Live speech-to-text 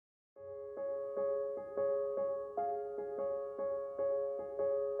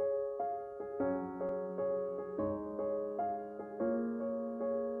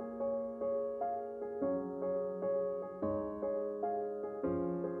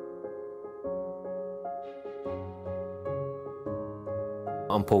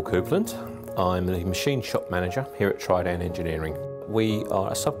I'm Paul Coupland. I'm the machine shop manager here at Tridan Engineering. We are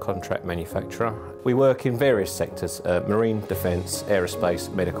a subcontract manufacturer. We work in various sectors, marine, defence,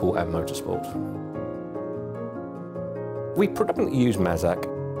 aerospace, medical and motorsport. We predominantly use Mazak.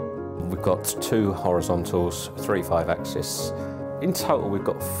 We've got 2 horizontals, 3 5-axis. In total we've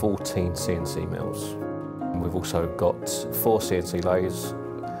got 14 CNC mills. We've also got 4 CNC lathes,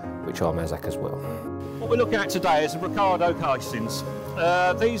 which are Mazak as well. What we're looking at today is the Ricardo castings.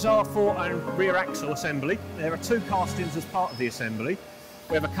 These are for a rear axle assembly. There are 2 castings as part of the assembly.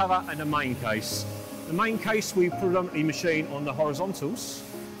 We have a cover and a main case. The main case we predominantly machine on the horizontals.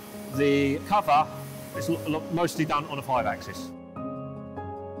 The cover is mostly done on a 5-axis.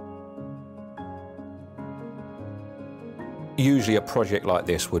 Usually a project like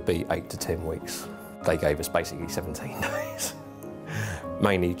this would be 8 to 10 weeks. They gave us basically 17 days,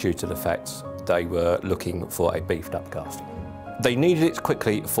 mainly due to the fact they were looking for a beefed up casting. They needed it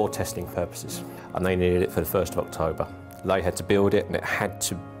quickly for testing purposes, and they needed it for the 1st of October. They had to build it and it had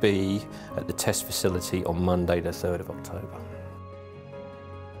to be at the test facility on Monday the 3rd of October.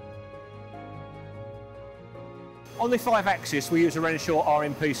 On the 5-axis we use a Renishaw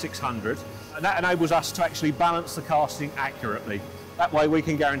RMP 600, and that enables us to actually balance the casting accurately. That way we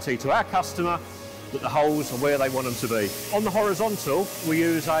can guarantee to our customer that the holes are where they want them to be. On the horizontal we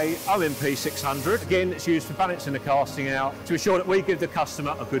use a OMP 600. Again, it's used for balancing the casting out to ensure that we give the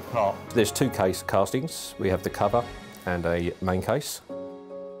customer a good part. There's 2 case castings. We have the cover and a main case.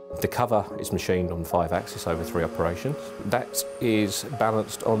 The cover is machined on 5-axis over 3 operations. That is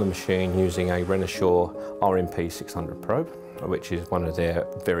balanced on the machine using a Renishaw RMP 600 probe, which is one of their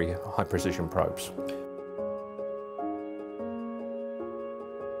very high precision probes.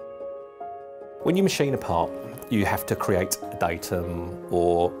 When you machine a part, you have to create a datum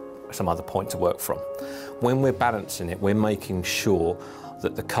or some other point to work from. When we're balancing it, we're making sure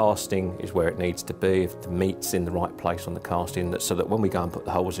that the casting is where it needs to be, if the meat's in the right place on the casting, so that when we go and put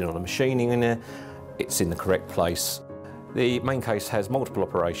the holes in on the machining in there, it's in the correct place. The main case has multiple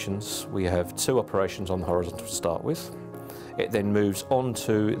operations. We have 2 operations on the horizontal to start with. It then moves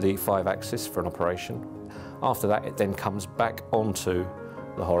onto the 5-axis for an operation. After that, it then comes back onto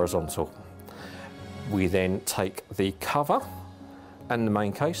the horizontal. We then take the cover and the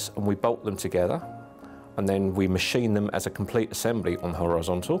main case and we bolt them together, and then we machine them as a complete assembly on the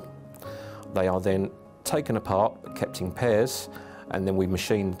horizontal. They are then taken apart, kept in pairs, and then we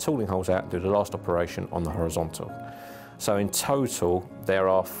machine the tooling holes out and do the last operation on the horizontal. So in total, there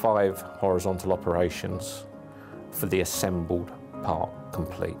are 5 horizontal operations for the assembled part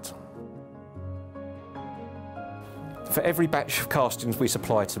complete. For every batch of castings we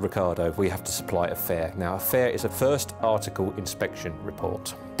supply to Ricardo, we have to supply a FAIR. Now, a FAIR is a first article inspection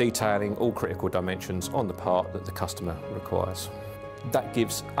report, detailing all critical dimensions on the part that the customer requires. That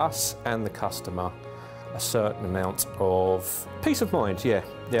gives us and the customer a certain amount of peace of mind, yeah,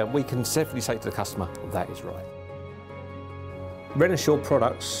 we can definitely say to the customer, that is right. Renishaw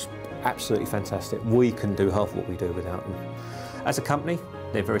products, absolutely fantastic. We can do half what we do without them. As a company,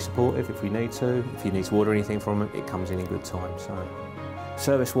 they're very supportive if we need to. If you need to order anything from them, it comes in good time. So,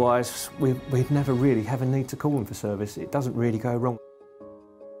 service-wise, we'd never really have a need to call them for service. It doesn't really go wrong.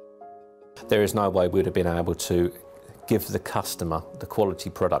 There is no way we'd have been able to give the customer the quality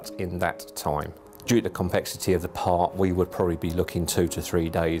product in that time. Due to the complexity of the part, we would probably be looking 2 to 3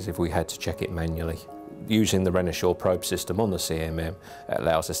 days if we had to check it manually. Using the Renishaw probe system on the CMM, it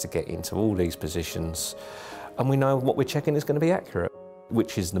allows us to get into all these positions, and we know what we're checking is going to be accurate,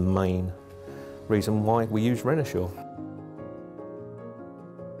 which is the main reason why we use Renishaw.